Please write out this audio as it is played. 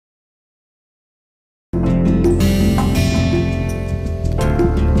I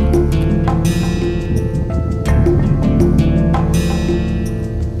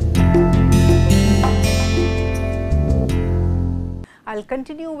will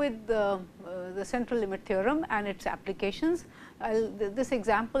continue with the central limit theorem and its applications. This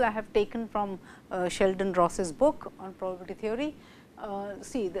example I have taken from Sheldon Ross's book on probability theory.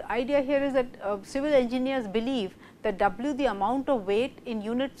 See, the idea here is that civil engineers believe that W, the amount of weight in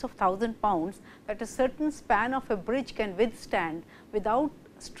units of 1000 pounds that a certain span of a bridge can withstand without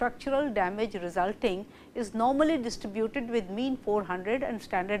structural damage resulting, is normally distributed with mean 400 and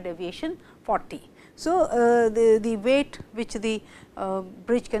standard deviation 40. So, the weight which the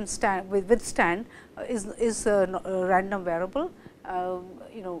bridge can withstand is a random variable,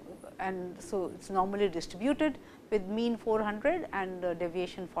 and so it is normally distributed with mean 400 and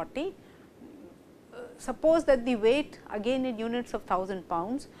deviation 40. Suppose that the weight, again in units of 1000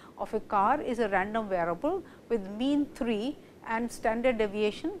 pounds, of a car is a random variable with mean 3 and standard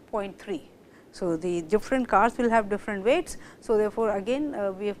deviation 0.3. So, the different cars will have different weights. So, therefore, again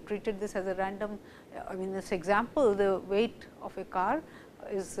we have treated this as a random. I mean, this example, the weight of a car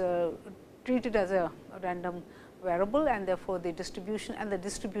is treated as a random variable, and therefore, the distribution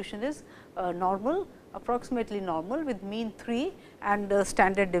is normal, approximately normal with mean 3 and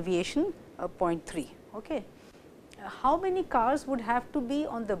standard deviation 0.3. Okay. How many cars would have to be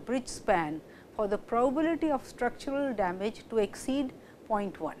on the bridge span for the probability of structural damage to exceed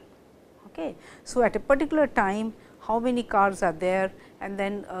 0.1? Okay. So, at a particular time, how many cars are there, and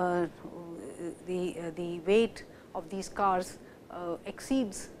then the weight of these cars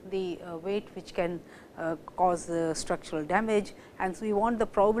exceeds the weight which can cause the structural damage, and so we want the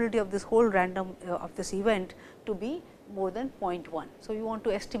probability of this whole random of this event to be more than 0.1. So, we want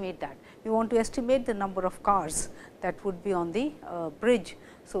to estimate that. We want to estimate the number of cars that would be on the bridge.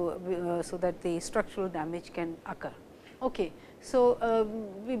 So, so that the structural damage can occur. Okay. So,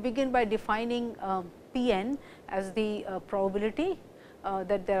 we begin by defining P n as the probability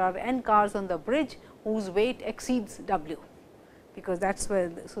that there are n cars on the bridge whose weight exceeds W, because that is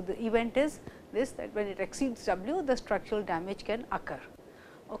where. So, the event is this, that when it exceeds W, the structural damage can occur.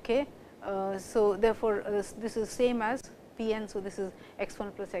 Okay. So, therefore, this is same as P n. So, this is x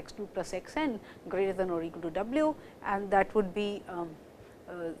 1 plus x 2 plus x n greater than or equal to W, and that would be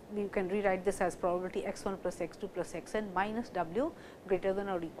you can rewrite this as probability x 1 plus x 2 plus x n minus W greater than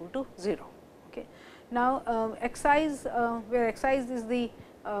or equal to 0. Okay. Now, xi is where xi is the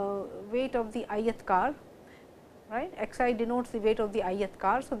weight of the ith car, right. Xi denotes the weight of the ith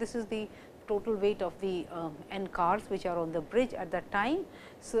car. So, this is the total weight of the n cars which are on the bridge at that time.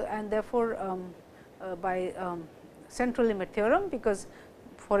 So, and therefore, by central limit theorem, because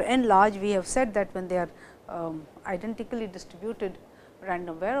for n large we have said that when they are identically distributed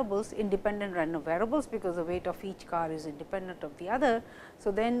random variables, independent random variables, because the weight of each car is independent of the other.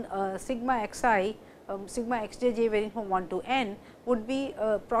 So, then sigma xi, sigma xjj varying from 1 to n would be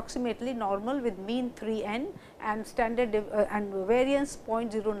approximately normal with mean 3 n and standard and variance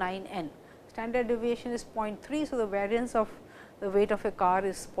 0.09 n. Standard deviation is 0.3. So, the variance of the weight of a car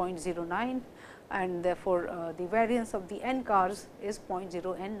is 0.09, and therefore, the variance of the n cars is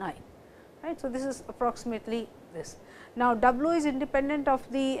 0.0n9. Right. So, this is approximately this. Now, W is independent of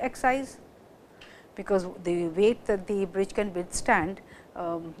the xi's, because the weight that the bridge can withstand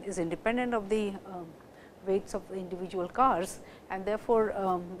is independent of the weights of the individual cars, and therefore,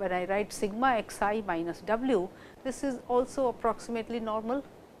 when I write sigma xi minus W, this is also approximately normal.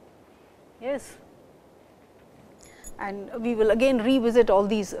 Yes. And we will again revisit all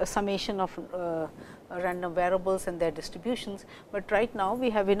these summation of random variables and their distributions, but right now we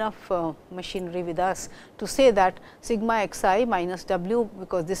have enough machinery with us to say that sigma xi minus W,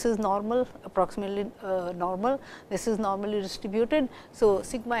 because this is normal, approximately normal, this is normally distributed. So,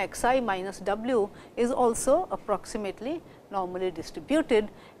 sigma xi minus W is also approximately normally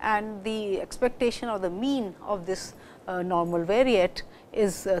distributed, and the expectation or the mean of this normal variate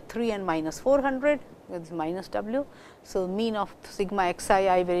is 3 n minus 400, with minus W. So, mean of sigma xi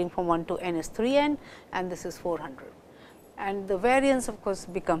I varying from 1 to n is 3 n, and this is 400. And the variance of course,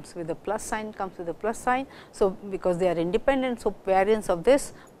 becomes with a plus sign, comes with a plus sign. So, because they are independent, so variance of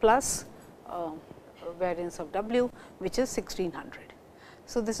this plus variance of W, which is 1600.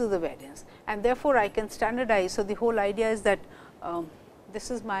 So, this is the variance, and therefore, I can standardize. So, the whole idea is that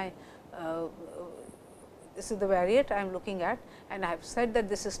this is my this is the variate I am looking at, and I have said that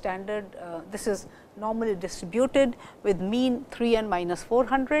this is standard, this is normally distributed with mean 3 n minus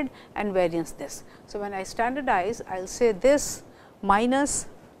 400 and variance this. So, when I standardize, I will say this minus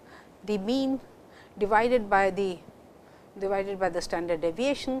the mean divided by the divided by the standard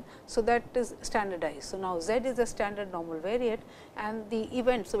deviation. So, that is standardized. So, now z is a standard normal variate and the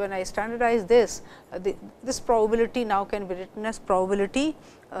event. So, when I standardize this, this probability now can be written as probability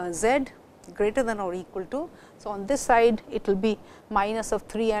z greater than or equal to. So, on this side it will be minus of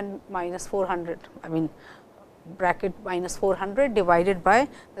 3 and minus 400, I mean bracket minus 400 divided by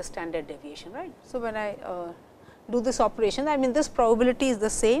the standard deviation, right. So, when I do this operation, I mean this probability is the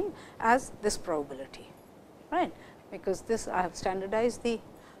same as this probability, right, because this I have standardized the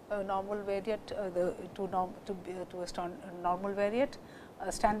normal variate to a normal variate,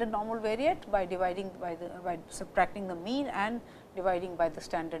 standard normal variate by dividing by subtracting the mean and dividing by the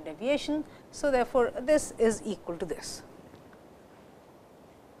standard deviation. So, therefore, this is equal to this,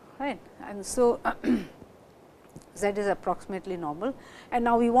 right, and so z is approximately normal, and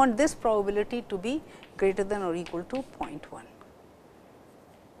now we want this probability to be greater than or equal to 0.1.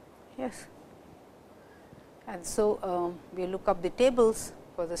 Yes. And so, we look up the tables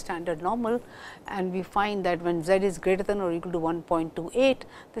for the standard normal and we find that when z is greater than or equal to 1.28,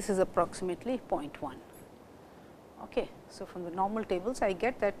 this is approximately 0.1. Okay. So, from the normal tables I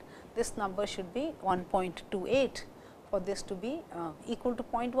get that this number should be 1.28 for this to be equal to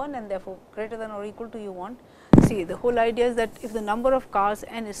 0.1 and therefore, greater than or equal to you want. See, the whole idea is that if the number of cars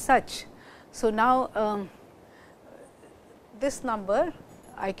n is such. So, now this number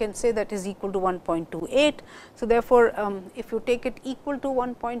I can say that is equal to 1.28. So, therefore, if you take it equal to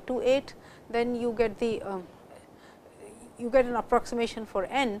 1.28, then you get the you get an approximation for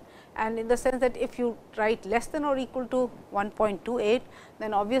n, and in the sense that if you write less than or equal to 1.28,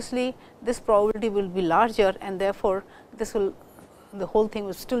 then obviously this probability will be larger and therefore, this will the whole thing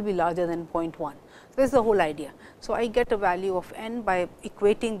will still be larger than 0.1. So, this is the whole idea. So, I get a value of n by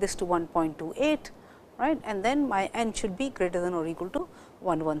equating this to 1.28, right, and then my n should be greater than or equal to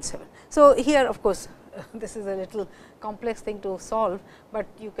 117. So, here of course, this is a little complex thing to solve, but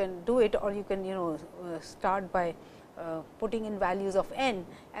you can do it or you can start by putting in values of n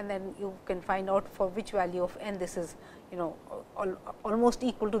and then you can find out for which value of n this is almost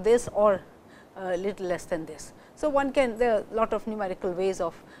equal to this or little less than this. So, one can there are a lot of numerical ways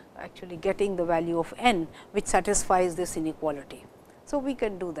of actually getting the value of n which satisfies this inequality. So, we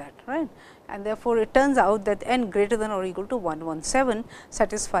can do that, right, and therefore, it turns out that n greater than or equal to 117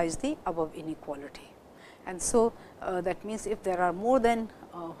 satisfies the above inequality. And so, that means, if there are more than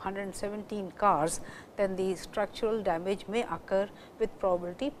 117 cars, then the structural damage may occur with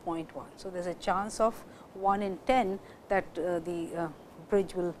probability 0.1. So, there is a chance of 1 in 10 that the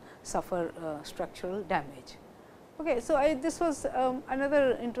bridge will suffer structural damage. Okay, so, this was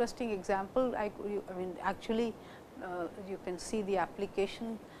another interesting example. I mean actually you can see the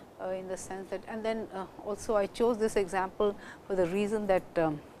application in the sense that, and then also I chose this example for the reason that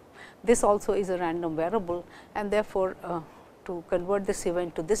this also is a random variable and therefore, to convert this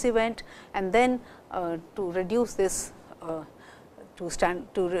event to this event and then to reduce this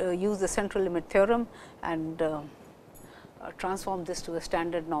to use the central limit theorem and transform this to a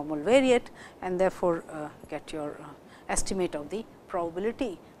standard normal variate and therefore, get your estimate of the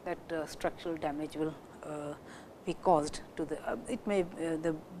probability that structural damage will be caused to the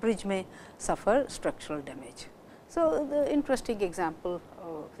the bridge may suffer structural damage. So, the interesting example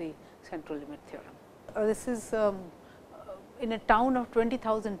of the central limit theorem. This is in a town of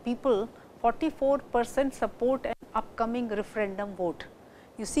 20,000 people, 44% support an upcoming referendum vote.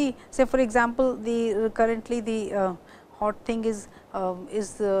 You see, say for example, the currently the hot thing is Anna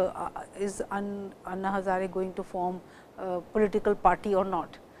Hazare going to form a political party or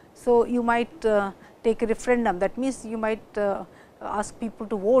not. So, you might take a referendum, that means, you might ask people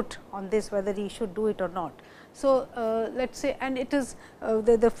to vote on this whether he should do it or not. So, let us say, and it is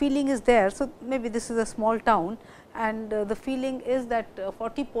the feeling is there. So, maybe this is a small town and the feeling is that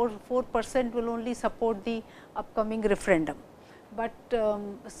 44% will only support the upcoming referendum. But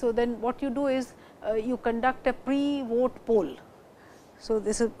so then what you do is you conduct a pre-vote poll. So,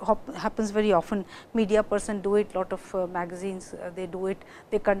 this happens very often, media person do it, lot of magazines they do it,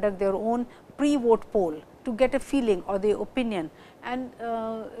 they conduct their own pre-vote poll to get a feeling or the opinion and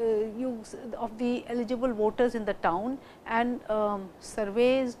of the eligible voters in the town and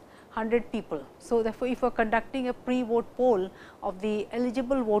surveys 100 people. So, therefore, if you are conducting a pre-vote poll of the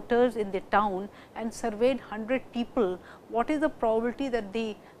eligible voters in the town and surveyed 100 people, what is the probability that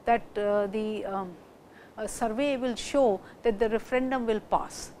the survey will show that the referendum will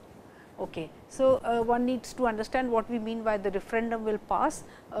pass. Okay. So, one needs to understand what we mean by the referendum will pass.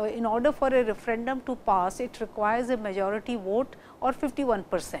 In order for a referendum to pass, it requires a majority vote or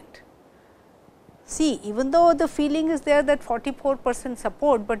 51%. see, even though the feeling is there that 44%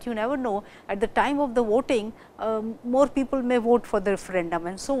 support, but you never know at the time of the voting more people may vote for the referendum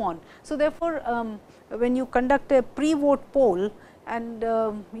and so on. So, therefore, when you conduct a pre-vote poll and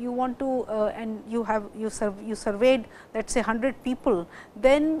you want to and you surveyed let us say 100 people,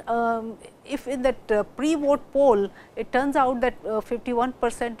 then if in that pre-vote poll it turns out that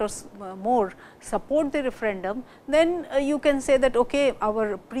 51% or more support the referendum, then you can say that okay,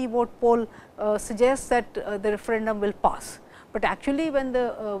 our pre-vote poll suggests that the referendum will pass. But actually when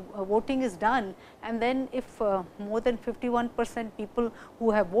the voting is done and then if more than 51% people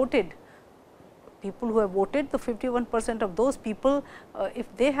who have voted, the 51% of those people, if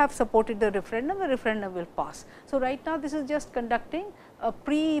they have supported the referendum will pass. So, right now this is just conducting a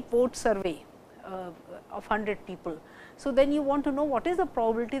pre-vote survey of 100 people. So, then you want to know what is the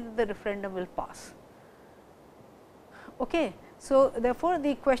probability that the referendum will pass. Okay. So, therefore,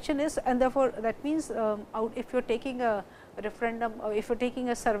 the question is, and therefore, that means if you are taking a referendum or if you are taking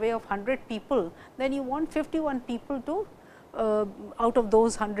a survey of 100 people, then you want 51 people to out of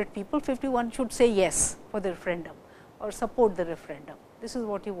those 100 people, 51 should say yes for the referendum or support the referendum. This is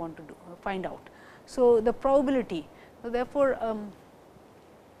what you want to do, find out. So, the probability. So, therefore,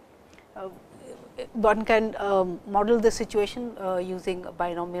 one can model the situation using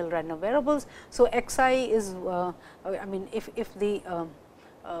binomial random variables. So, x I is I mean if the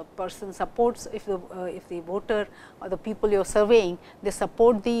person supports, if the voter or the people you are surveying, they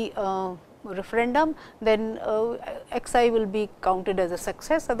support the referendum, then x I will be counted as a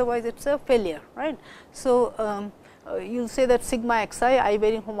success, otherwise it is a failure, right. So, you will say that sigma x I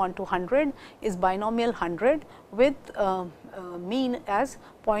varying from 1 to 100 is binomial 100 with mean as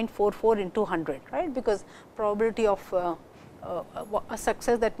 0.44 into 100, right, because probability of a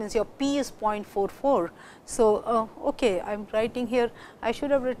success, that means your p is 0.44. So, okay, I am writing here, I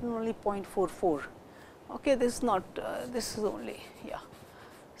should have written only 0.44. Okay, this is not this is only, yeah.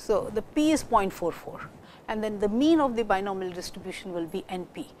 So, the p is 0.44 and then the mean of the binomial distribution will be n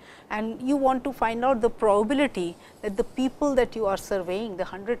p, and you want to find out the probability that the people that you are surveying, the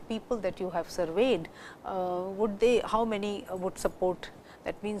 100 people that you have surveyed, would they, how many would support,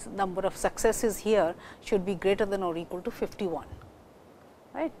 that means number of successes here should be greater than or equal to 51,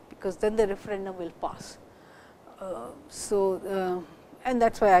 right, because then the referendum will pass. And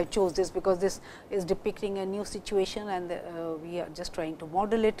that is why I chose this, because this is depicting a new situation and we are just trying to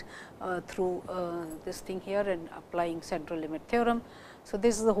model it through this thing here and applying central limit theorem. So,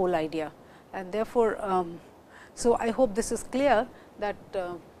 this is the whole idea, and therefore, so I hope this is clear that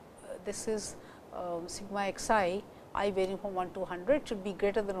this is sigma x I varying from 1 to 100 should be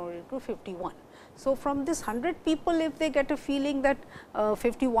greater than or equal to 51. So, from this 100 people, if they get a feeling that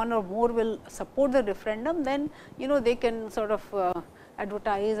 51 or more will support the referendum, then they can sort of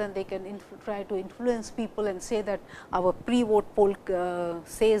advertise and they can try to influence people and say that our pre-vote poll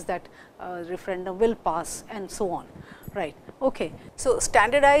says that referendum will pass and so on, right. Okay. So,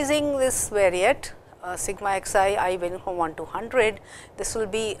 standardizing this variate sigma x I varying from 1 to 100, this will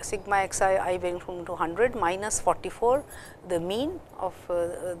be sigma x I varying from 100 minus 44, the mean of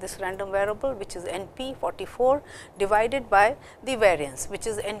this random variable, which is n p 44 divided by the variance, which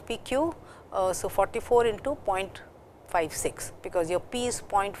is n p q. So, 44 into 0.56, because your p is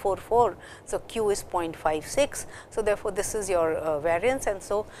 0.44. So, q is 0.56. So, therefore, this is your variance, and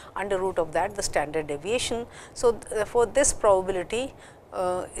so under root of that the standard deviation. So, therefore, this probability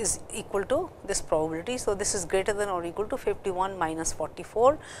is equal to this probability. So, this is greater than or equal to 51 minus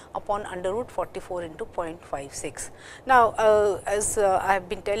 44 upon under root 44 into 0.56. Now, as I have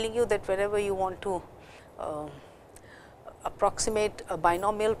been telling you that whenever you want to approximate a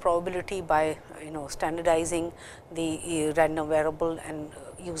binomial probability by standardizing the random variable and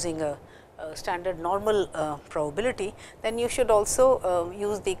using a standard normal probability, then you should also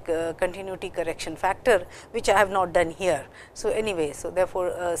use the continuity correction factor, which I have not done here. So, anyway, so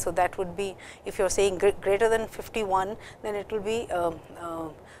therefore, so that would be, if you are saying greater than 51, then it will be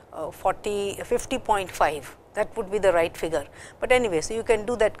 50.5. That would be the right figure, but anyway, so you can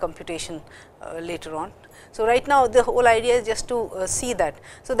do that computation later on. So, right now the whole idea is just to see that.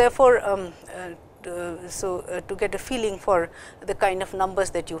 So, therefore, to get a feeling for the kind of numbers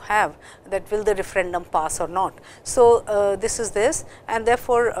that you have, that will the referendum pass or not. So, this is this, and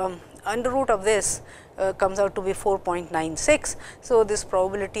therefore, under root of this comes out to be 4.96. So, this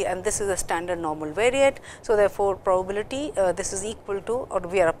probability, and this is a standard normal variate. So, therefore, probability this is equal to, or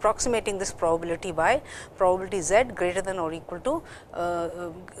we are approximating this probability by probability z greater than or equal to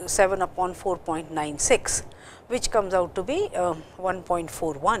 7 upon 4.96. which comes out to be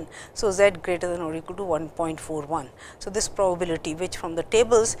 1.41. So, z greater than or equal to 1.41. So, this probability which from the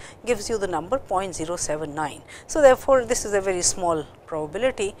tables gives you the number 0.079. So, therefore, this is a very small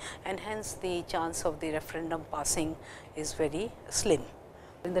probability and hence the chance of the referendum passing is very slim.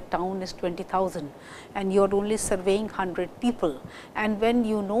 In the town is 20,000 and you are only surveying 100 people, and when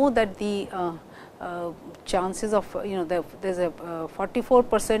you know that the chances of there is a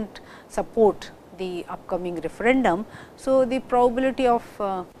 44% support the upcoming referendum. So, the probability of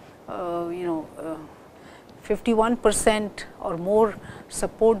 51% or more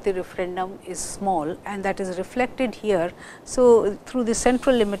support the referendum is small, and that is reflected here. So, through the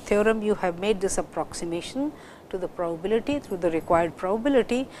central limit theorem you have made this approximation to the probability through the required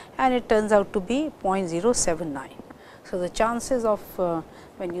probability, and it turns out to be 0.079. So, the chances of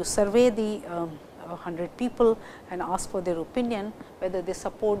when you survey the 100 people and ask for their opinion whether they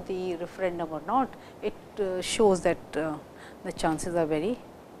support the referendum or not, it shows that the chances are very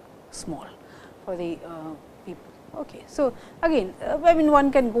small for the people. Okay. So, again I mean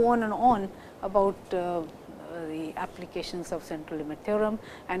one can go on and on about the applications of central limit theorem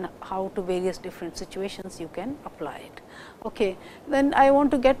and how to various different situations you can apply it. Okay. Then I want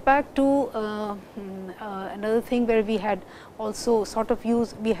to get back to another thing where we had also sort of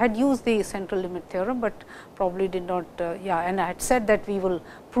used the central limit theorem, but probably did not and I had said that we will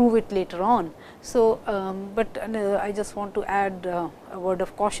prove it later on. So, but I just want to add a word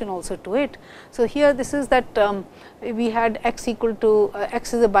of caution also to it. So, here this is that we had x equal to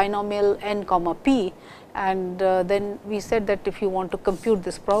x is a binomial n comma p, and then we said that if you want to compute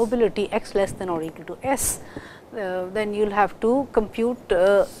this probability x less than or equal to s, then you will have to compute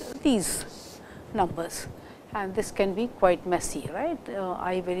these numbers, and this can be quite messy, right.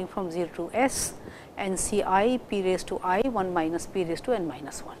 I varying from 0 to s, n c I p raised to I 1 minus p raised to n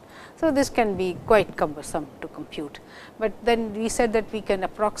minus 1. So, this can be quite cumbersome to compute, but then we said that we can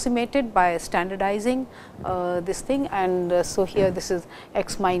approximate it by standardizing this thing, and so here this is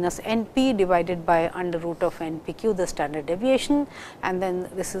x minus n p divided by under root of n p q, the standard deviation, and then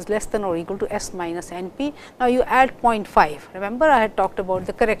this is less than or equal to s minus n p. Now, you add 0.5. Remember I had talked about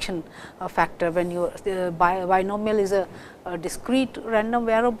the correction factor when your binomial is a discrete random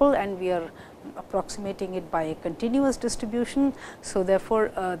variable and we are approximating it by a continuous distribution. So,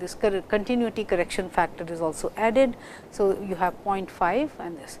 therefore, this continuity correction factor is also added. So, you have 0.5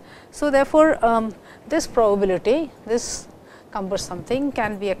 and this. So, therefore, this probability, this cumbersome thing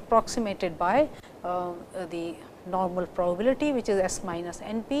can be approximated by the normal probability, which is s minus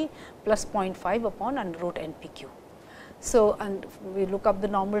n p plus 0.5 upon under root n p q. So, and we look up the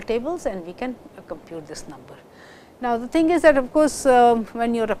normal tables and we can compute this number. Now, the thing is that of course,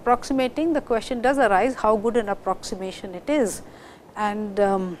 when you are approximating, the question does arise how good an approximation it is.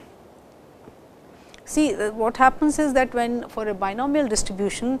 And see, what happens is that when for a binomial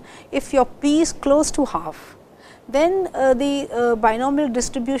distribution, if your p is close to half, then the binomial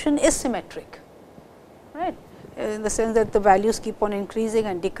distribution is symmetric, right, in the sense that the values keep on increasing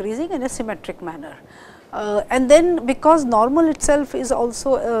and decreasing in a symmetric manner. And then because normal itself is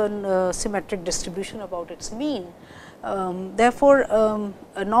also a symmetric distribution about its mean, therefore,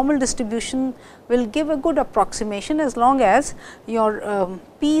 a normal distribution will give a good approximation as long as your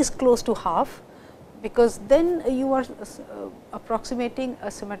p is close to half, because then you are approximating a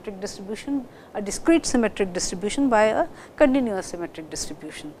symmetric distribution, a discrete symmetric distribution by a continuous symmetric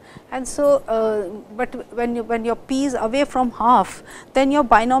distribution. And so, but when your p is away from half, then your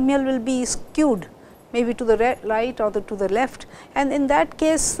binomial will be skewed maybe to the right or to the left, and in that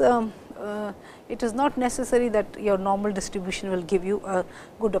case it is not necessary that your normal distribution will give you a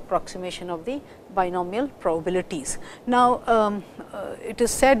good approximation of the binomial probabilities. Now, it is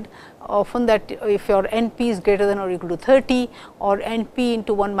said often that if your n p is greater than or equal to 30 or n p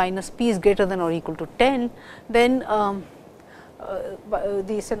into 1 minus p is greater than or equal to 10, then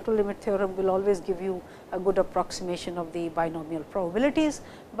the central limit theorem will always give you a good approximation of the binomial probabilities,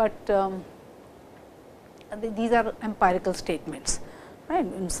 but these are empirical statements, right.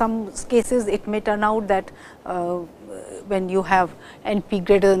 In some cases, it may turn out that when you have n p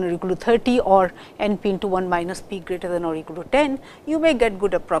greater than or equal to 30 or n p into 1 minus p greater than or equal to 10, you may get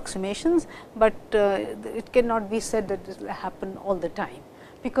good approximations, but it cannot be said that this will happen all the time,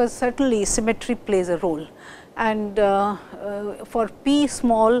 because certainly symmetry plays a role, and for p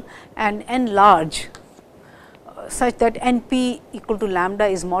small and n large, such that n p equal to lambda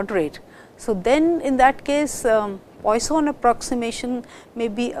is moderate. So, then in that case Poisson approximation may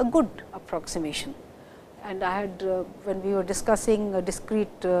be a good approximation, and I had when we were discussing discrete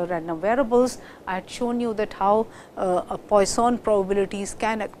random variables, I had shown you that how Poisson probabilities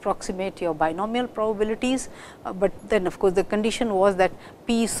can approximate your binomial probabilities, but then of course, the condition was that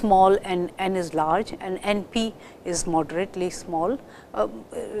p is small and n is large and n p is moderately small,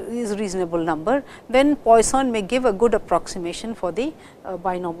 is reasonable number, then Poisson may give a good approximation for the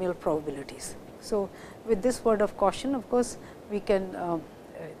binomial probabilities. So, with this word of caution, of course, we can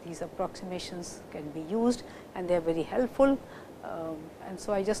these approximations can be used and they are very helpful. And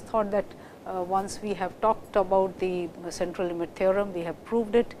so, I just thought that once we have talked about the central limit theorem, we have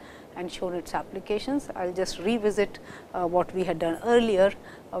proved it and shown its applications. I will just revisit what we had done earlier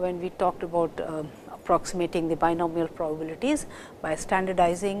when we talked about approximating the binomial probabilities by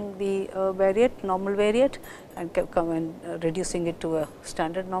standardizing the variate, normal variate, and reducing it to a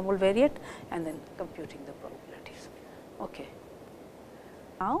standard normal variate and then computing the probabilities. Okay.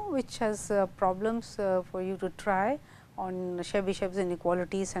 Now, which has problems for you to try on Chebyshev's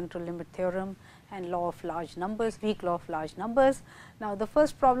inequality, central limit theorem and law of large numbers, weak law of large numbers. Now, the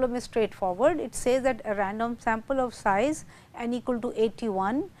first problem is straightforward. It says that a random sample of size n equal to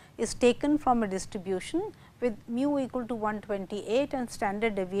 81 is taken from a distribution with mu equal to 128 and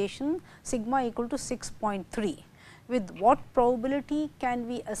standard deviation sigma equal to 6.3. With what probability can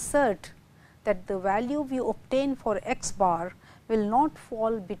we assert that the value we obtain for x bar will not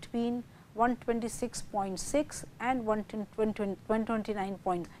fall between 126.6 and 129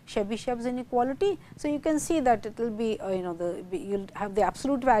 point Chebyshev's inequality. So, you can see that it will be you will have the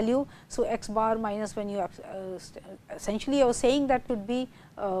absolute value. So, x bar minus, when you essentially you are saying that could be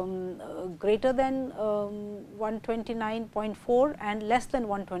greater than 129.4 and less than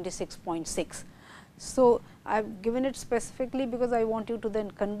 126.6. So, I have given it specifically because I want you to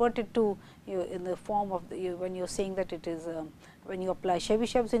then convert it to in the form of when you are saying that it is when you apply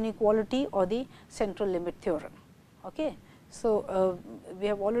Chebyshev's inequality or the central limit theorem. Okay. So, we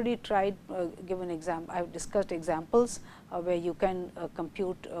have already tried given example, I have discussed examples where you can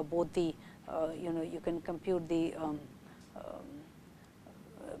compute both the you can compute the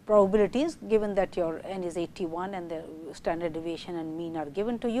probabilities given that your n is 81 and the standard deviation and mean are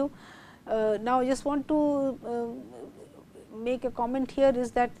given to you. Now, I just want to make a comment here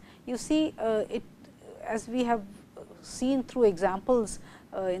is that you see it as we have seen through examples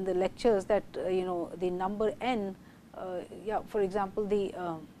in the lectures that the number n, for example, the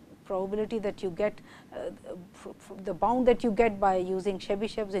probability that you get the bound that you get by using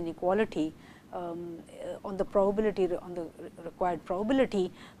Chebyshev's inequality on the probability on the required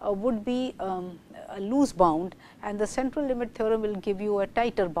probability would be a loose bound, and the central limit theorem will give you a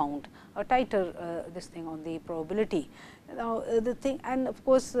tighter bound, a tighter this thing on the probability. Now, the thing, and of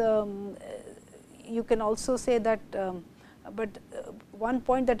course, you can also say that, but one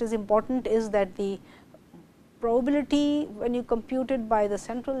point that is important is that the probability when you compute it by the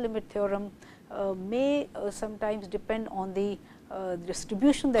central limit theorem may sometimes depend on the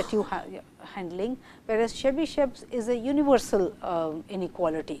distribution that you are handling, whereas Chebyshev's is a universal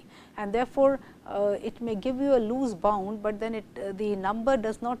inequality, and therefore, it may give you a loose bound, but then the number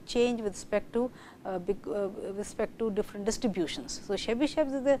does not change with respect to different distributions. So,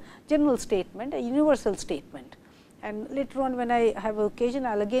 Chebyshev's is a general statement, a universal statement, and later on when I have occasion,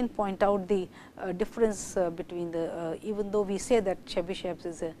 I will again point out the difference between the even though we say that Chebyshev's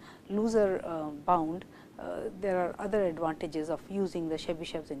is a looser bound, there are other advantages of using the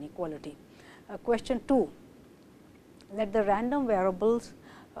Chebyshev's inequality. Question 2, let the random variables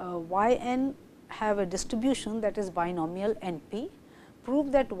y n have a distribution that is binomial n p.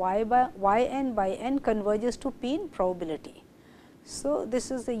 Prove that y n by n converges to p in probability. So,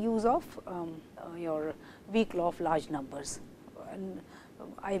 this is the use of your weak law of large numbers, and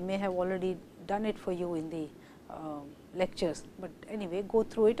I may have already done it for you in the lectures, but anyway go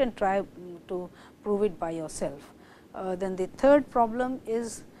through it and try to prove it by yourself. Then the third problem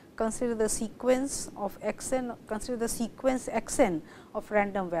is consider the sequence of x n, consider the sequence x n of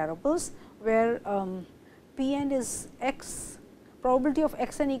random variables, where p n is x, probability of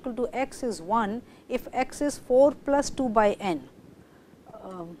x n equal to x is 1 if x is 4 plus 2 by n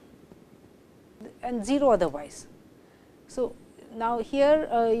and 0 otherwise. So, now here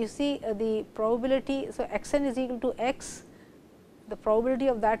you see the probability, so x n is equal to x, the probability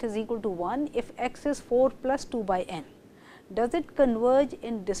of that is equal to 1 if x is 4 plus 2 by n. Does it converge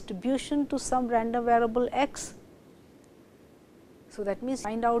in distribution to some random variable x? So, that means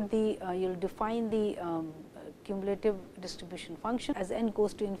find out the you will define the cumulative distribution function as n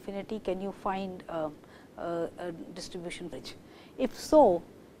goes to infinity. Can you find a distribution bridge? If so,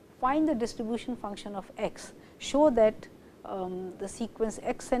 find the distribution function of x, show that the sequence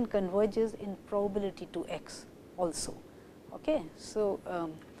x n converges in probability to x also. Okay. So,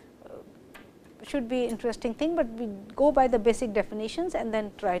 should be interesting thing, but we go by the basic definitions and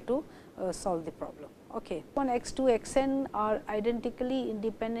then try to solve the problem. Okay. On x 2 x n are identically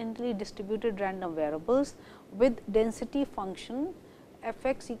independently distributed random variables with density function f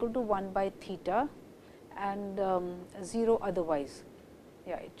x equal to 1 by theta and 0 otherwise.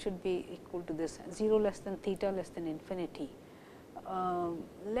 Yeah, it should be equal to this 0 less than theta less than infinity.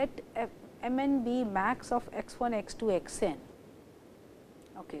 Let m n be max of x 1 x 2 x n.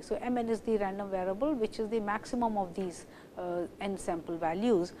 Okay, so, m n is the random variable which is the maximum of these n sample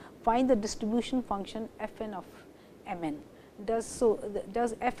values. Find the distribution function f n of m n.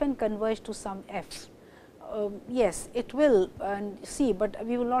 Does f n converge to some f? Yes, it will, and see, but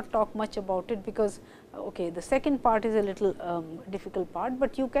we will not talk much about it, because okay, the second part is a little difficult part,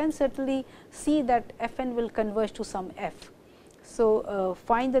 but you can certainly see that f n will converge to some f. So,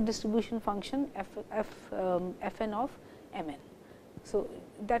 find the distribution function f n of m n. So,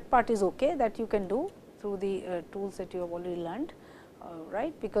 that part is okay, that you can do through the tools that you have already learned,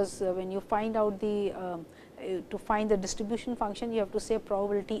 right, because when you find out the to find the distribution function, you have to say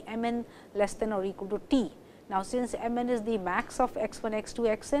probability m n less than or equal to t. Now, since m n is the max of x 1 x 2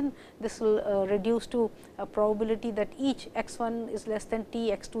 x n, this will reduce to a probability that each x 1 is less than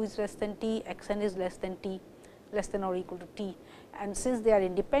t, x 2 is less than t, x n is less than t, less than or equal to t. And since they are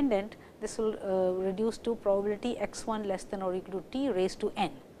independent, this will reduce to probability x 1 less than or equal to t raised to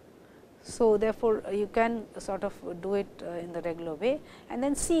n. So, therefore, you can sort of do it in the regular way, and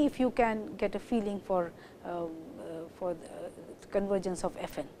then see if you can get a feeling for the convergence of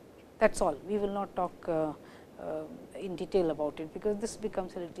f n. That is all. We will not talk in detail about it, because this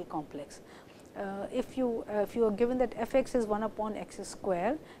becomes a little complex. If you are given that f x is 1 upon x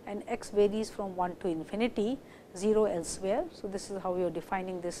square and x varies from 1 to infinity, 0 elsewhere. So, this is how you are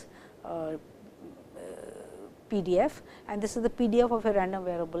defining this PDF, and this is the PDF of a random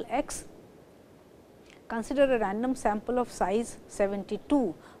variable x. Consider a random sample of size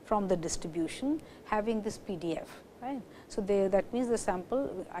 72 from the distribution having this PDF. Right. So, that means the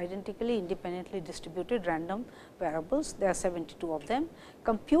sample identically independently distributed random variables, there are 72 of them.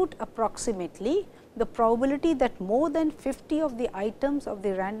 Compute approximately the probability that more than 50 of the items of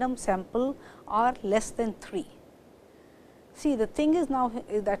the random sample are less than 3. See, the thing is now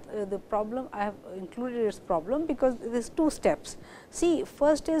that the problem I have included its problem, because there is 2 steps. See,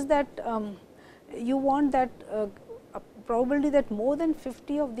 first is that you want that probability that more than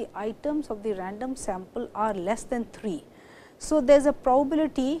 50 of the items of the random sample are less than 3. So, there is a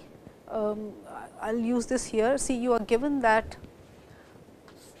probability, I will use this here. See, you are given that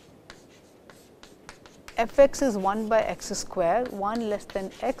f x is 1 by x square, 1 less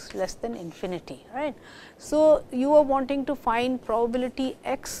than x less than infinity. Right. So, you are wanting to find probability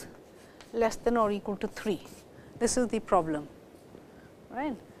x less than or equal to 3. This is the problem.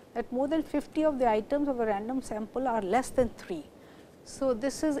 Right. That more than 50 of the items of a random sample are less than 3. So,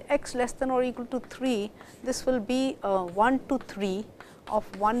 this is x less than or equal to 3, this will be 1 to 3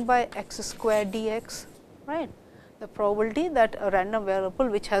 of 1 by x square dx, right. The probability that a random variable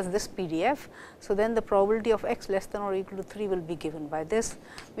which has this PDF. So, then the probability of x less than or equal to 3 will be given by this,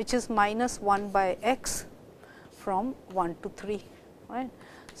 which is minus 1 by x from 1 to 3. Right.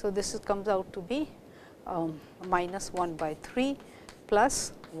 So, this comes out to be minus 1 by 3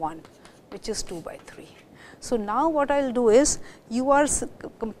 plus 1, which is 2 by 3. So, now what I will do is, you are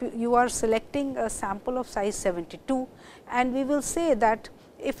selecting a sample of size 72, and we will say that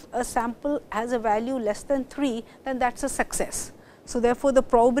if a sample has a value less than 3, then that is a success. So, therefore, the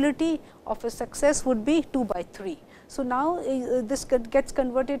probability of a success would be 2 by 3. So, now this gets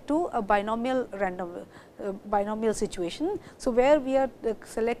converted to a binomial random binomial situation. So, where we are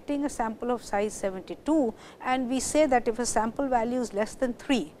selecting a sample of size 72, and we say that if a sample value is less than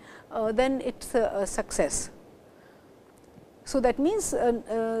 3, then it is a success. So, that means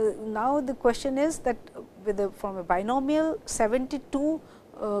now the question is that with from a binomial 72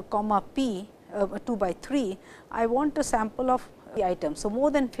 comma p 2 by 3, I want a sample of the items. So,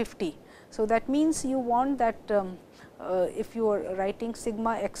 more than 50. So, that means you want that if you are writing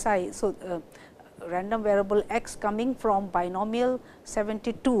sigma x I. So, random variable x coming from binomial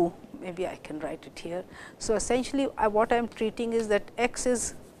 72, maybe I can write it here. So, essentially what I am treating is that x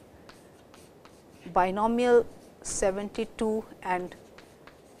is binomial 72 and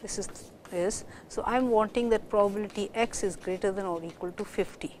this is this. So, I am wanting that probability x is greater than or equal to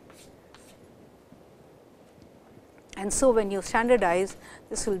 50. And so, when you standardize,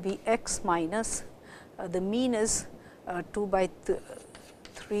 this will be x minus the mean is 2 by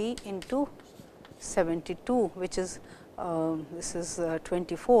 3 into 72, which is this is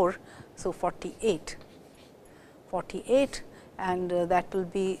 24. So, 48 and that will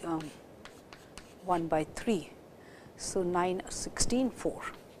be 1 by 3. So, 9, 16, 4.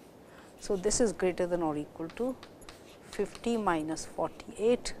 So, this is greater than or equal to 50 minus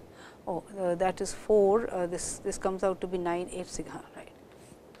 48. Oh, that is 4. This comes out to be 9, 8, 6, right,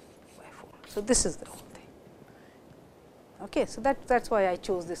 by 4. So, this is the whole thing. Okay. So, that is why I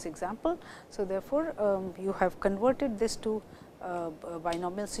chose this example. So, therefore, you have converted this to a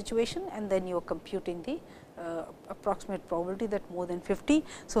binomial situation and then you are computing the approximate probability that more than 50.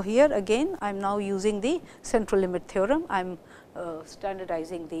 So, here again I am now using the central limit theorem. I am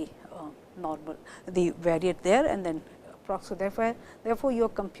standardizing the normal, the variate there and then so therefore, you are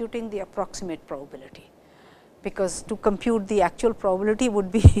computing the approximate probability, because to compute the actual probability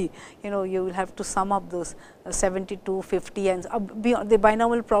would be you will have to sum up those 72, 50 and beyond the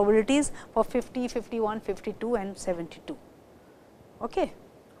binomial probabilities for 50, 51, 52 and 72. Okay.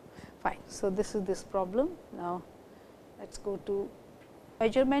 Fine. So, this is this problem. Now, let us go to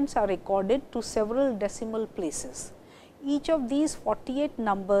measurements are recorded to several decimal places. Each of these 48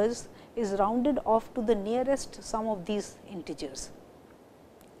 numbers is rounded off to the nearest sum of these integers.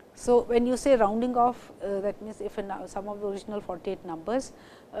 So, when you say rounding off, that means if sum of the original 48 numbers,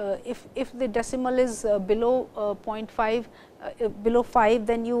 if the decimal is below 0.5, below 5,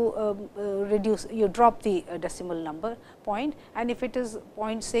 then you you drop the decimal number point, and if it is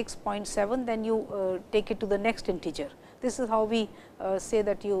 0.6, 0.7, then you take it to the next integer. This is how we say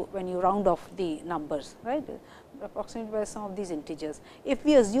that when you round off the numbers, right, approximated by some of these integers. If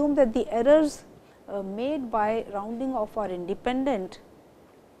we assume that the errors made by rounding off are independent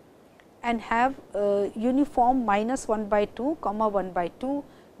and have uniform minus 1 by 2, comma 1 by 2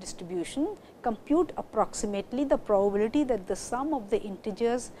 distribution, compute approximately the probability that the sum of the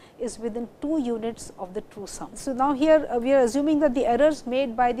integers is within 2 units of the true sum. So, now here we are assuming that the errors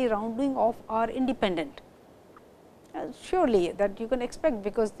made by the rounding off are independent. Surely that you can expect,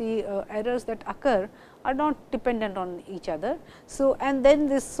 because the errors that occur are not dependent on each other. So, and then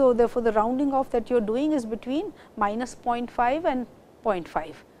this, so therefore, the rounding off that you are doing is between minus 0.5 and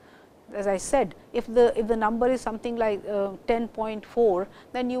 0.5. As I said, if the number is something like 10.4,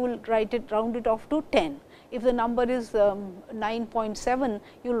 then you will round it off to 10. If the number is 9.7,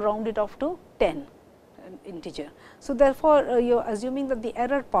 you will round it off to 10 integer. So, therefore, you are assuming that the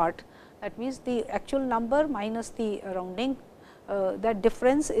error part, that means the actual number minus the rounding, that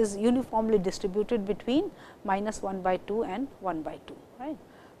difference is uniformly distributed between minus 1 by 2 and 1 by 2. Right.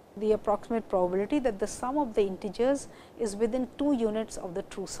 The approximate probability that the sum of the integers is within 2 units of the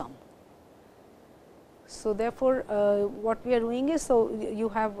true sum. So, therefore, what we are doing is, so you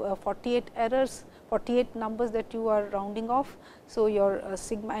have 48 errors, 48 numbers that you are rounding off. So, your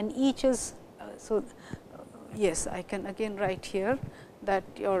sigma, and each is, yes, I can again write here that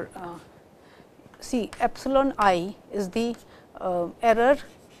your see epsilon I is the error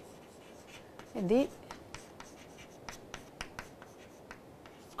in the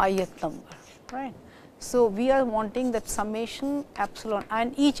ith number, right. So, we are wanting that summation epsilon,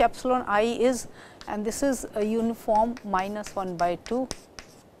 and each epsilon I is, and this is a uniform minus 1 by 2,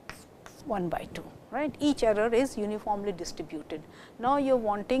 1 by 2, right. Each error is uniformly distributed. Now, you are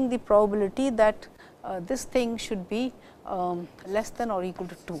wanting the probability that this thing should be less than or equal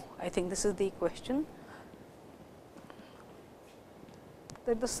to 2. I think this is the question,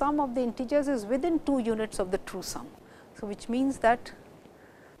 that the sum of the integers is within 2 units of the true sum. So, which means that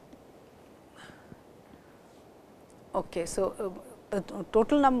okay. So,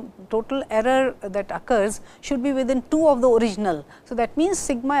 total error that occurs should be within 2 of the original. So, that means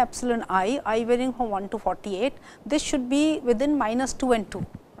sigma epsilon I varying from 1 to 48, this should be within minus 2 and 2,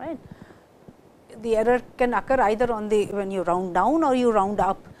 right. The error can occur either on the when you round down or you round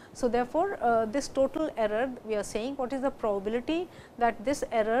up. So, therefore, this total error, we are saying what is the probability that this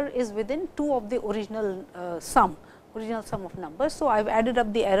error is within 2 of the original sum of numbers. So, I have added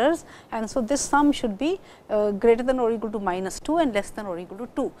up the errors, and so this sum should be greater than or equal to minus 2 and less than or equal to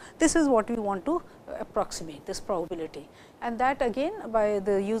 2. This is what we want to approximate, this probability, and that again by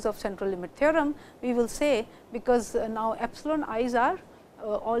the use of central limit theorem we will say, because now epsilon i's are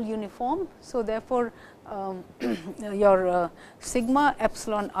all uniform. So, therefore, your sigma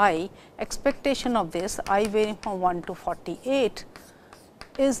epsilon I, expectation of this I varying from 1 to 48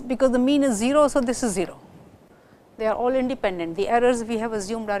 is, because the mean is 0. So, this is 0. They are all independent, the errors we have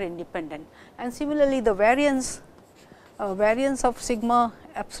assumed are independent, and similarly the variance of sigma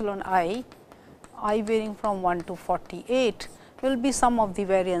epsilon I varying from 1 to 48 will be sum of the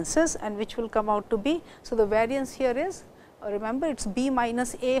variances, and which will come out to be. So, the variance here is, remember, it is b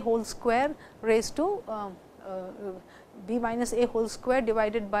minus a whole square raised to b minus a whole square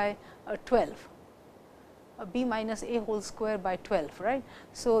divided by 12, b minus a whole square by 12, right.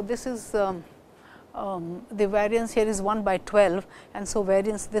 So, this is the variance here is 1 by 12, and so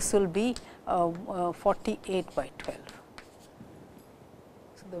variance this will be 48 by 12.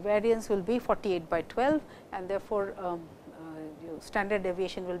 So, the variance will be 48 by 12, and therefore, standard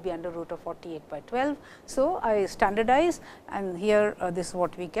deviation will be under root of 48 by 12. So, I standardize, and here this is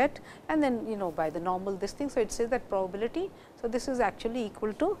what we get, and then by the normal this thing. So, it says that probability. So, this is actually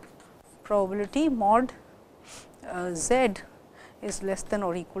equal to probability mod z is less than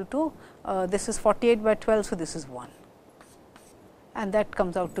or equal to this is 48 by 12. So, this is 1, and that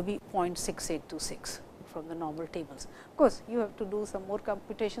comes out to be 0.6826 from the normal tables. Of course, you have to do some more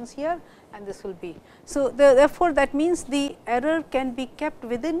computations here, and this will be. So, therefore, that means the error can be kept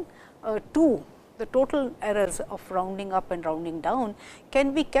within 2, the total errors of rounding up and rounding down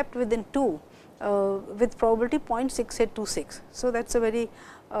can be kept within 2 with probability 0.6826. So, that is a very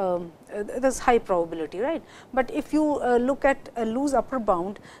that is high probability, right. But if you look at a loose upper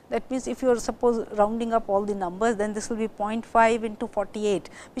bound, that means if you are suppose rounding up all the numbers, then this will be 0.5 into 48,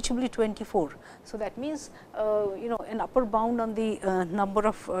 which will be 24. So, that means an upper bound on the number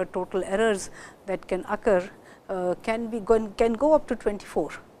of total errors that can occur can go up to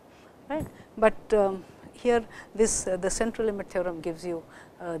 24, right. But here this the central limit theorem gives you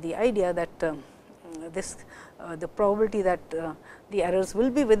the idea that the probability that the errors will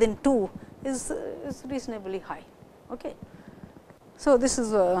be within 2 is reasonably high. Okay. So, this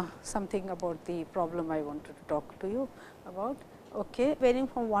is something about the problem I wanted to talk to you about. Okay. Varying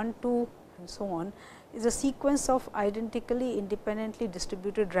from 1, 2 and so on is a sequence of identically independently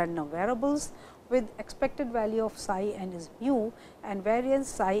distributed random variables with expected value of psi n is mu and variance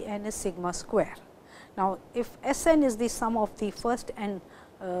psi n is sigma square. Now, if S n is the sum of the first n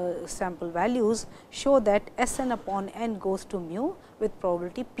sample values, show that S n upon n goes to mu with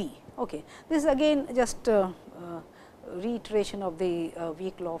probability p. Okay. This is again just reiteration of the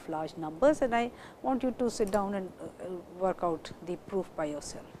weak law of large numbers, and I want you to sit down and work out the proof by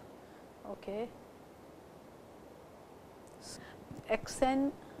yourself. Okay. X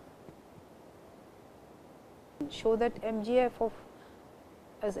n, show that MGF of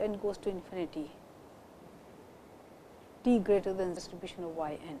as n goes to infinity t greater than distribution of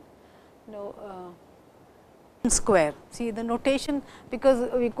y n. Square. See the notation,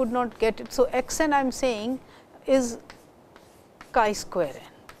 because we could not get it. So, x n I am saying is chi square n.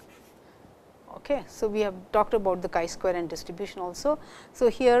 Okay. So, we have talked about the chi square n distribution also. So,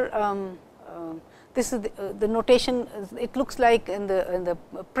 here this is the notation. It looks like in the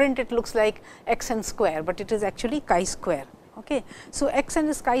print it looks like x n square, but it is actually chi square. Okay. So, x n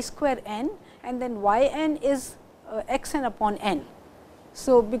is chi square n, and then y n is x n upon n.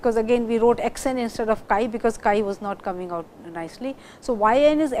 So, because again we wrote x n instead of chi, because chi was not coming out nicely. So, y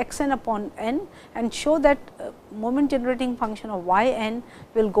n is x n upon n, and show that moment generating function of y n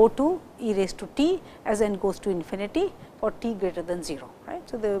will go to e raised to t as n goes to infinity for t greater than 0, right.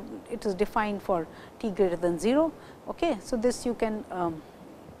 So, it is defined for t greater than 0. Okay. So, this you can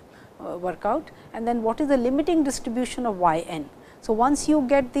work out, and then what is the limiting distribution of y n. So, once you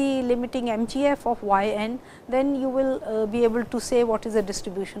get the limiting MGF of y n, then you will be able to say what is the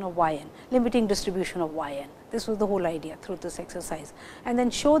distribution of y n, limiting distribution of y n. This was the whole idea through this exercise, and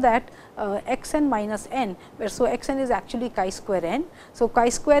then show that x n minus n, where so x n is actually chi square n. So, chi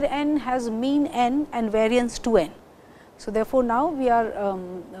square n has mean n and variance 2 n. So, therefore, now we are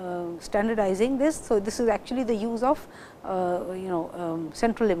standardizing this. So, this is actually the use of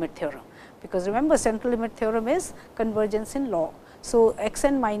central limit theorem, because remember central limit theorem is convergence in law. So, x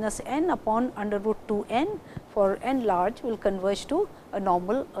n minus n upon under root 2 n for n large will converge to a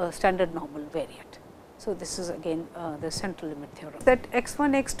normal standard normal variate. So, this is again the central limit theorem, that x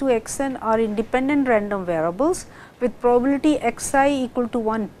 1, x 2, x n are independent random variables with probability x I equal to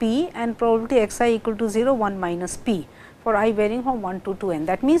 1 p and probability x I equal to 0 1 minus p for I varying from 1 to 2 n.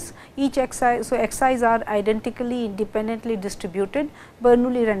 That means, each x I, so x i's are identically independently distributed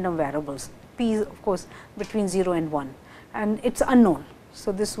Bernoulli random variables, p is of course between 0 and 1, and it is unknown.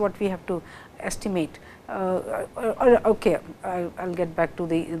 So, this is what we have to estimate. Okay, I will get back to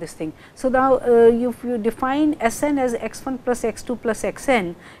this thing. So, now if you define S n as x 1 plus x 2 plus x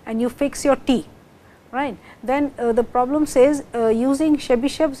n and you fix your t, right, then the problem says using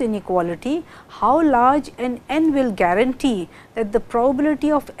Chebyshev's inequality, how large an n will guarantee that the probability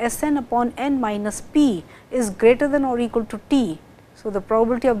of S n upon n minus p is greater than or equal to t. So, the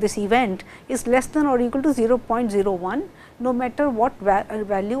probability of this event is less than or equal to 0.01, no matter what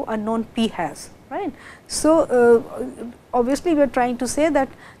value unknown p has, right. So, obviously, we are trying to say that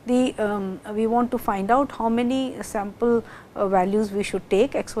the we want to find out how many sample values we should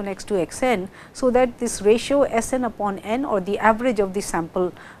take x 1, x 2, x n. So, that this ratio S n upon n, or the average of the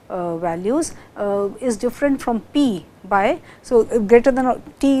sample values is different from p by. So, greater than or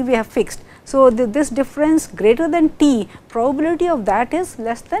t we have fixed. So, this difference greater than t, probability of that is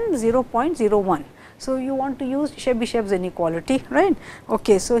less than 0.01. So, you want to use Chebyshev's inequality, right.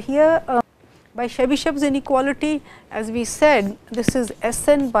 Okay, so, here by Chebyshev's inequality, as we said, this is S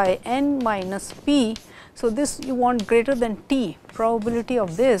n by n minus p. So, this you want greater than t, probability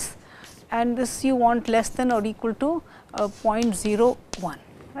of this, and this you want less than or equal to 0.01,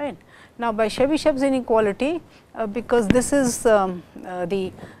 right. Now, by Chebyshev's inequality, because this is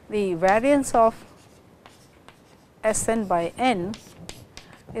the variance of S n by n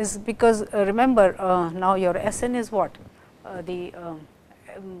is because remember now your S n is what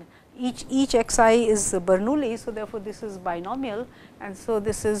each x I is Bernoulli. So, therefore, this is binomial, and so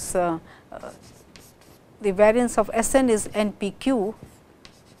this is the variance of S n is n p q,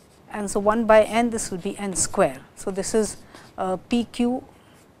 and so 1 by n this will be n square. So, this is p q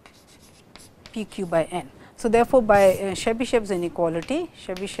by n. So, therefore, by Chebyshev's inequality,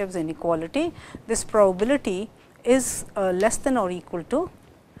 this probability is less than or equal to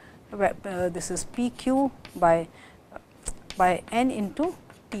this is p q by n into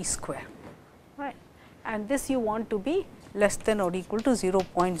t square, right, and this you want to be less than or equal to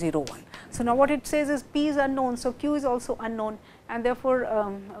 0.01. So, now what it says is p is unknown. So, q is also unknown, and therefore,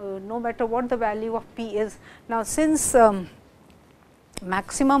 no matter what the value of p is. Now, since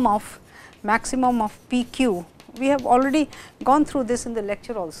maximum of p q, we have already gone through this in the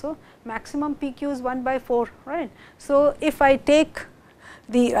lecture also, maximum p q is 1 by 4, right. So, if I take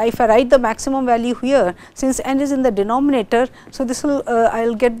if I write the maximum value here, since n is in the denominator. So, this will I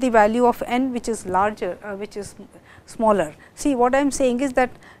will get the value of n which is larger, which is smaller. See, what I am saying is that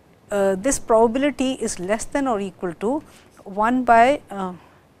this probability is less than or equal to 1 by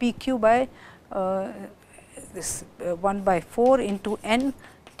p q by this 1 by 4 into n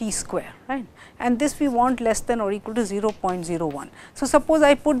t square, right, and this we want less than or equal to 0.01. So, suppose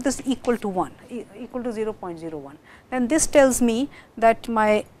I put this equal to 1, equal to 0.01, then this tells me that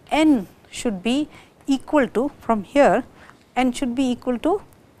my n should be equal to, from here n should be equal to,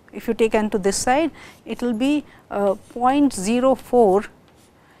 if you take n to this side, it will be 0.04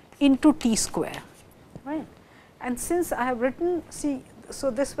 into t square, right. And since I have written, see,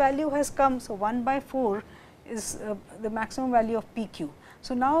 so this value has come. So, 1 by 4 is the maximum value of p q.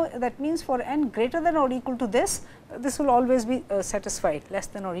 So, now that means for n greater than or equal to this, this will always be satisfied, less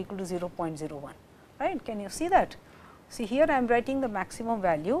than or equal to 0.01, right. Can you see that? See, here I am writing the maximum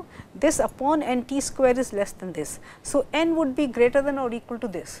value, this upon n t square is less than this. So, n would be greater than or equal to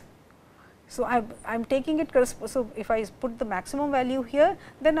this. So, I am taking it, so if I put the maximum value here,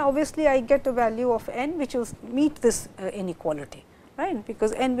 then obviously I get a value of n which will meet this inequality, right,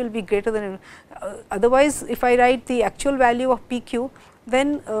 because n will be greater than, otherwise if I write the actual value of p q,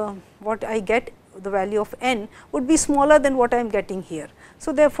 then what I get, the value of n would be smaller than what I am getting here.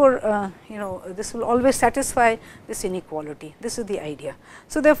 So, therefore, this will always satisfy this inequality, this is the idea.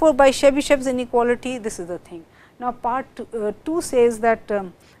 So, therefore, by Chebyshev's inequality, this is the thing. Now, part 2 says that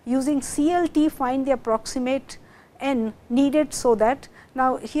using CLT find the approximate n needed, so that,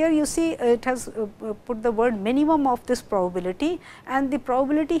 now here you see it has put the word minimum of this probability, and the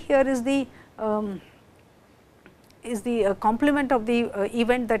probability here is the complement of the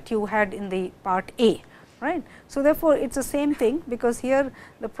event that you had in the part A, right. So, therefore, it is the same thing, because here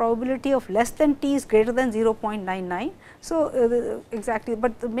the probability of less than t is greater than 0.99. So, exactly,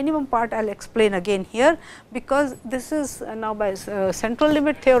 but the minimum part I will explain again here, because this is now by central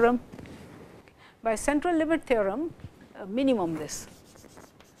limit theorem, minimum this.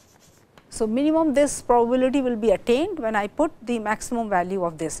 So, minimum this probability will be attained when I put the maximum value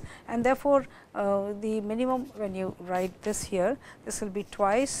of this, and therefore, the minimum, when you write this here, this will be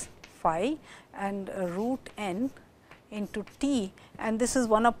twice phi and root n into t, and this is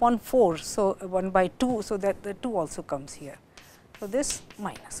 1 upon 4. So, 1 by 2. So, that the 2 also comes here. So, this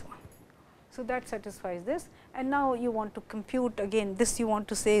minus 1. So, that satisfies this, and now you want to compute again, this you want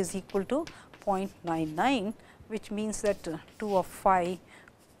to say is equal to 0.99, which means that 2 of phi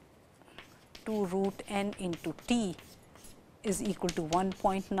 2 root n into t is equal to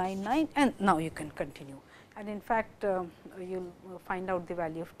 1.99, and now you can continue. And in fact, you will find out the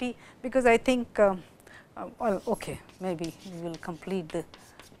value of t, because I think well, okay, maybe we will complete the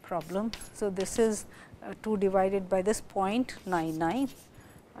problem. So, this is 2 divided by this 0.99,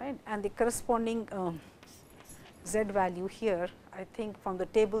 right, and the corresponding z value here, I think from the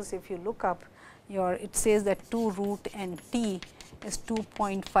tables if you look up, it says that 2 root n t is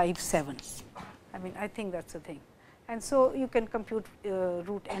 2.57. I mean, I think that is the thing. And so, you can compute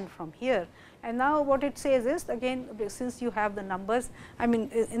root n from here. And now, what it says is, again, since you have the numbers, I mean,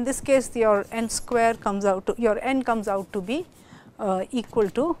 in this case your n square comes out to, your n comes out to be equal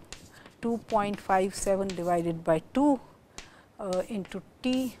to 2.57 divided by 2 into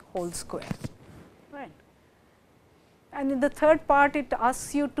t whole square, right. And in the third part, it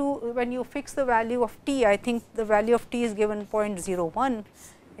asks you to, when you fix the value of t, I think the value of t is given 0.01.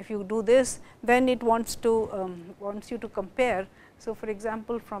 If you do this, then it wants you to compare. So, for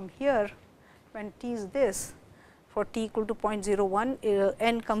example, from here, when t is this, for t equal to 0.01,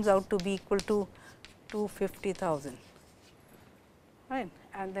 n comes out to be equal to 250,000, right.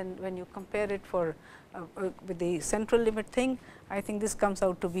 And then when you compare it for with the central limit thing, I think this comes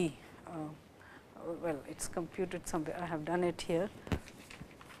out to be well, it is computed somewhere. I have done it here.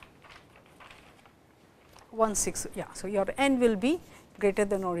 16, yeah. So, your n will be greater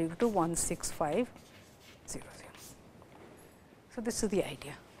than or equal to 16500. So, this is the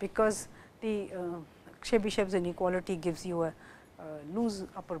idea, because the Chebyshev's inequality gives you a loose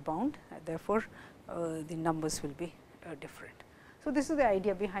upper bound, therefore, the numbers will be different. So, this is the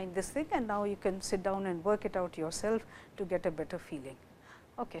idea behind this thing, and now you can sit down and work it out yourself to get a better feeling.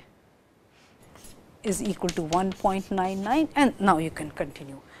 Okay. Is equal to 1.99, and now you can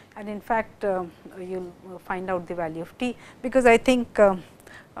continue. And in fact, you will find out the value of t, because I think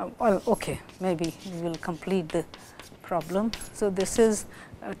well, okay, maybe we will complete the problem. So, this is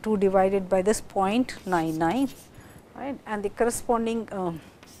 2 divided by this 0.99, right, and the corresponding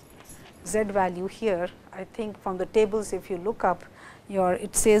z value here, I think from the tables if you look up,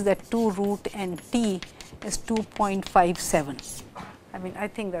 it says that 2 root n t is 2.57. I mean, I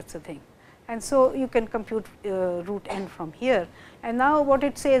think that is the thing. And so, you can compute root n from here. And now, what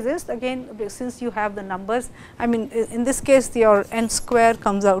it says is, again, since you have the numbers, I mean, in this case your n square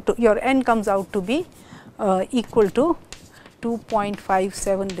comes out to, your n comes out to be equal to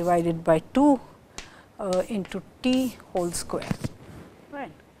 2.57 divided by 2 into t whole square,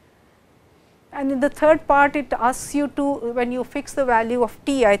 right. And in the third part, it asks you to, when you fix the value of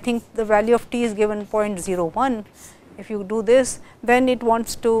t, I think the value of t is given 0.01. If you do this, then it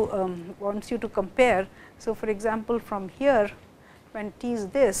wants you to compare. So, for example, from here, when t is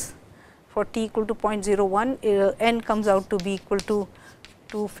this, for t equal to 0.01, n comes out to be equal to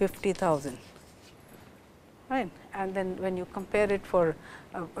 250,000, right. And then when you compare it for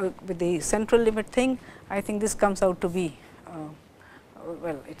with the central limit thing, I think this comes out to be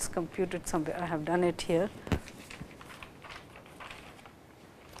well, it is computed somewhere. I have done it here.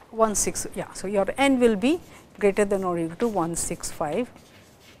 16, yeah. So, your n will be greater than or equal to 16500.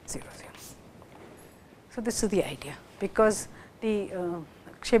 So, this is the idea, because the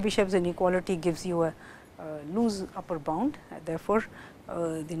Chebyshev's inequality gives you a loose upper bound, therefore,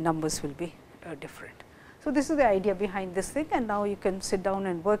 the numbers will be different. So, this is the idea behind this thing, and now you can sit down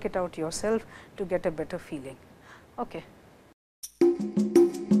and work it out yourself to get a better feeling. Okay.